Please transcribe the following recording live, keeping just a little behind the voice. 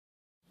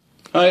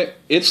Hi,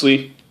 it's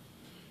Lee,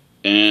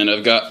 and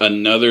I've got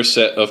another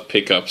set of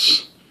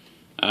pickups.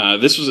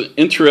 This was an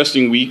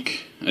interesting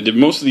week. I did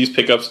most of these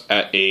pickups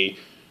at a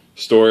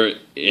store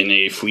in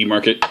a flea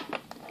market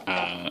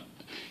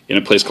in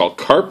a place called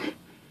Carp,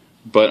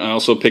 but I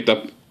also picked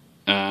up,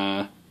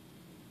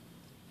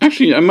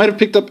 actually I might have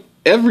picked up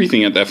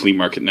everything at that flea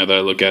market now that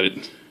I look at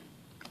it.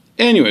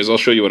 Anyways, I'll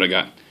show you what I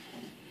got.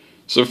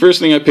 So the first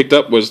thing I picked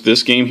up was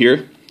this game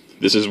here.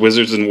 This is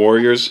Wizards and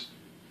Warriors,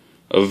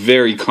 a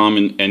very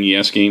common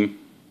NES game.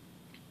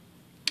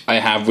 I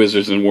have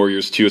Wizards and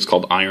Warriors 2. It's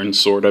called Iron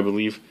Sword, I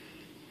believe.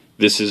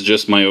 This is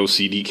just my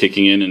OCD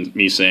kicking in and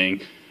me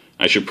saying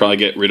I should probably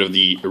get rid of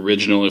the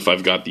original if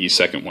I've got the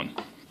second one.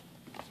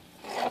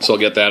 So I'll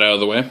get that out of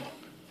the way.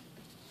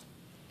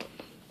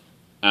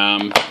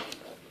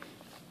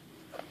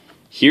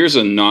 Here's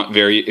a not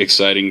very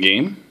exciting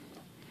game.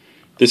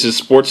 This is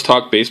Sports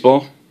Talk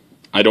Baseball.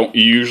 I don't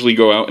usually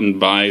go out and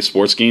buy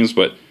sports games,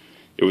 but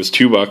it was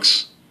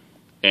 $2.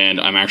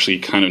 And I'm actually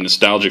kind of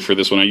nostalgic for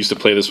this one. I used to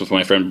play this with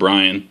my friend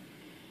Brian,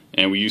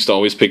 and we used to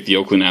always pick the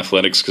Oakland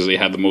Athletics because they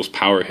had the most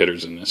power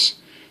hitters in this.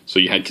 So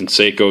you had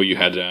Canseco, you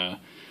had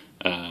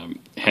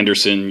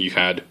Henderson, you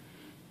had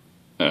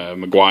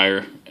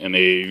McGuire, and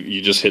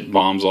you just hit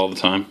bombs all the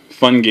time.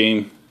 Fun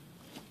game.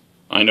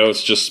 I know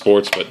it's just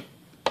sports, but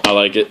I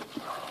like it.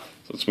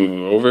 So let's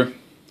move over.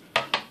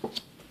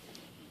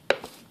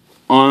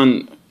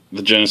 On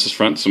the Genesis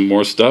front, some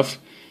more stuff.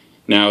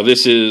 Now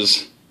this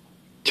is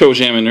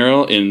ToeJam and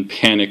Earl in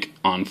Panic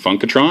on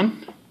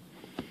Funkatron.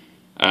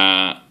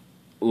 A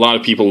lot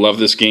of people love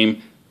this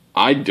game.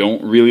 I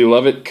don't really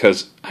love it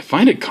because I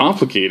find it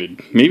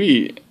complicated.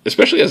 Maybe,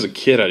 especially as a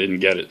kid, I didn't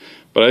get it.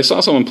 But I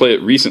saw someone play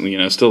it recently,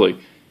 and I was still like,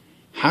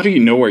 how do you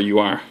know where you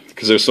are?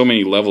 Because there's so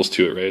many levels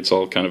to it, right? It's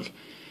all kind of,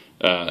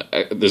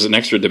 there's an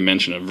extra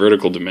dimension, a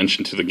vertical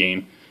dimension to the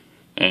game.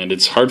 And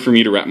it's hard for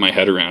me to wrap my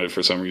head around it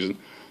for some reason.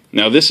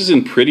 Now, this is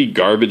in pretty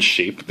garbage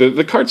shape.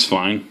 The cart's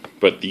fine,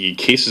 but the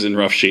case is in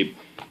rough shape.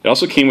 It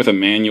also came with a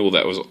manual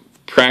that was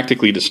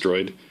practically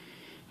destroyed.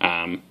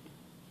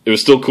 It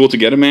was still cool to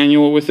get a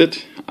manual with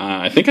it.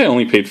 I think I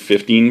only paid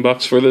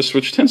 $15 for this,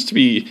 which tends to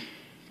be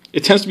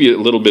a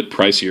little bit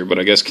pricier, but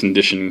I guess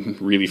condition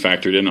really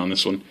factored in on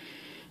this one.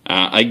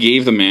 I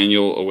gave the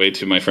manual away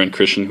to my friend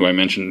Christian, who I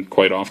mention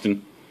quite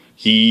often.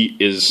 He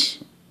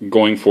is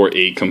going for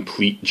a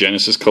complete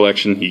Genesis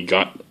collection. He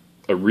got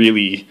a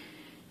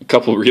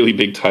couple really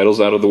big titles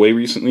out of the way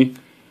recently.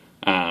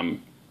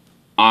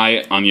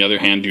 I, on the other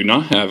hand, do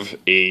not have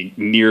a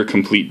near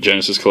complete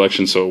Genesis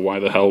collection, so why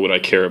the hell would I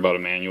care about a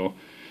manual?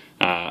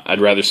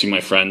 I'd rather see my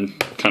friend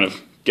kind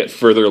of get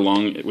further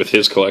along with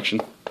his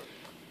collection.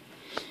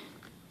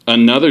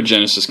 Another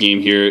Genesis game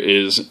here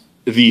is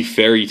The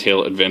Fairy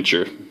Tale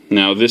Adventure.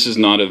 Now, this is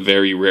not a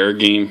very rare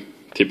game.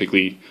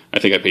 Typically, I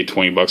think I paid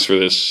 $20 for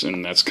this,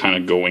 and that's kind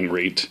of going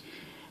rate.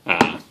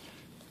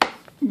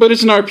 But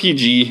it's an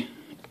RPG.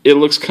 It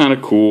looks kind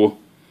of cool.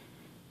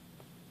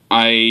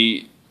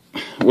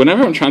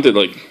 Whenever I'm trying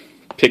to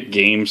pick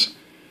games,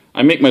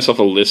 I make myself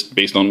a list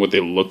based on what they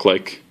look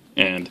like,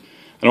 and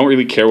I don't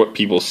really care what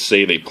people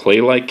say they play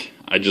like.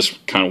 I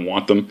just kind of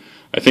want them.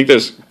 I think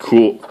there's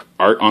cool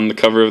art on the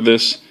cover of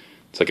this.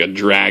 It's like a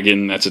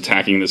dragon that's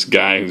attacking this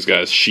guy who's got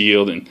his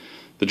shield, and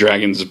the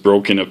dragon's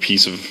broken a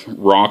piece of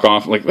rock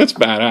off. That's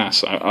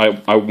badass.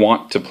 I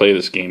want to play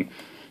this game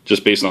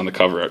just based on the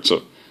cover art,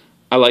 so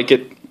I like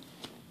it.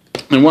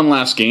 And one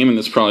last game, and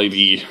it's probably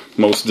the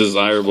most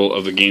desirable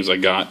of the games I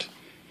got,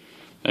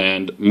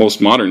 and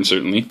most modern,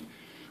 certainly.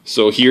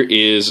 So here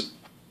is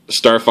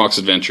Star Fox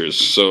Adventures.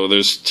 So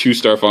there's two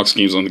Star Fox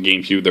games on the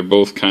GameCube. They're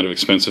both kind of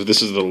expensive.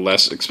 This is the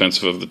less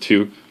expensive of the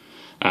two.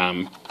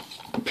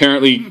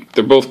 Apparently,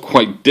 they're both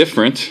quite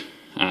different,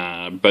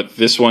 but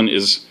this one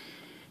is...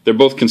 They're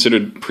both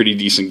considered pretty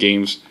decent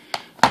games.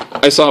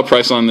 I saw a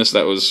price on this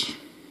that was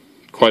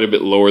quite a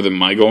bit lower than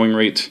my going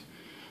rate.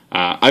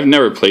 I've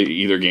never played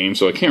either game,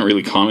 so I can't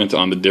really comment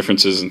on the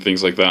differences and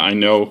things like that. I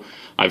know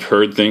I've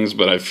heard things,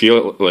 but I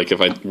feel like if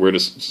I were to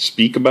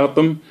speak about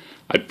them,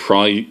 I'd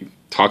probably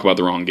talk about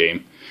the wrong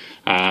game.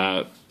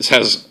 This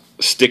has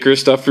sticker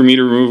stuff for me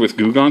to remove with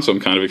Gugon, so I'm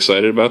kind of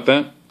excited about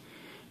that.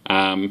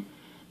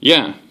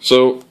 Yeah,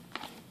 so,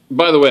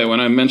 by the way, when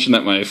I mentioned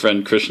that my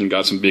friend Christian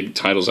got some big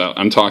titles out,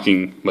 I'm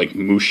talking like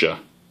Musha.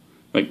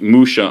 Like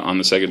Musha on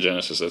the Sega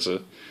Genesis. That's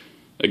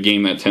a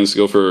game that tends to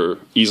go for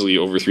easily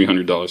over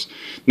 $300.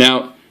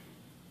 Now,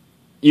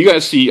 you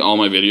guys see all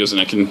my videos,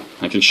 and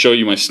I can show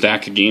you my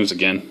stack of games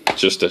again,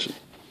 just to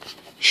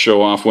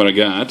show off what I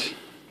got.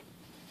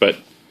 But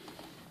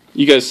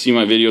you guys see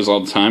my videos all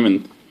the time,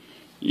 and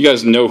you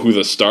guys know who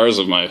the stars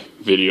of my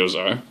videos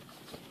are.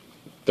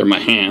 They're my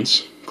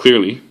hands,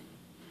 clearly.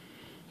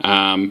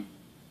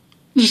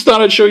 Just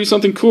thought I'd show you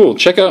something cool.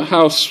 Check out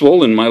how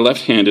swollen my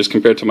left hand is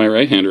compared to my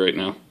right hand right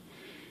now.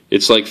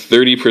 It's like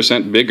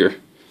 30% bigger.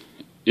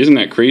 Isn't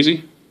that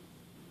crazy?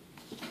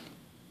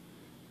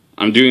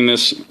 I'm doing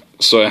this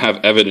so I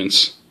have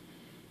evidence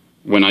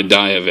when I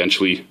die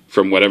eventually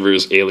from whatever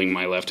is ailing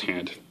my left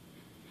hand.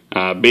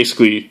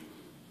 Basically,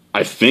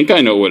 I think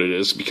I know what it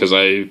is because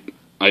I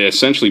I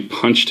essentially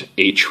punched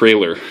a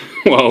trailer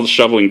while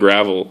shoveling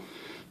gravel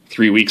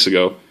 3 weeks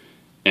ago,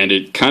 and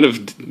it kind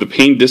of, the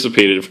pain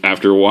dissipated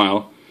after a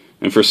while,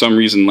 and for some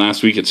reason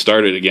last week it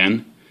started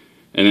again,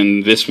 and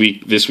then this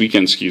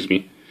weekend,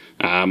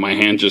 my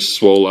hand just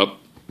swole up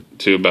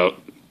to about,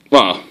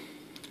 well,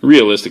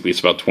 realistically it's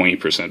about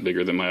 20%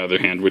 bigger than my other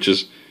hand, which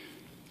is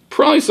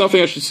probably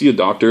something I should see a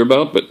doctor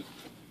about, but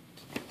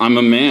I'm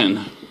a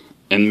man,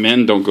 and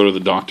men don't go to the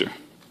doctor.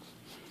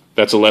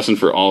 That's a lesson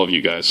for all of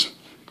you guys.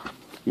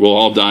 We'll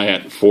all die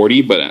at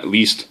 40, but at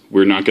least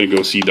we're not going to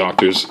go see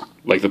doctors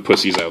like the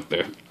pussies out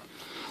there.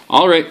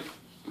 Alright,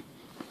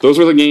 those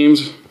were the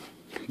games.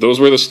 Those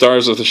were the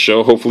stars of the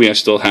show. Hopefully I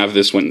still have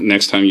this when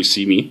next time you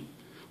see me,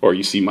 or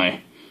you see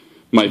my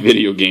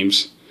video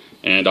games.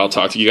 And I'll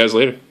talk to you guys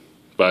later.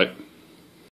 Bye.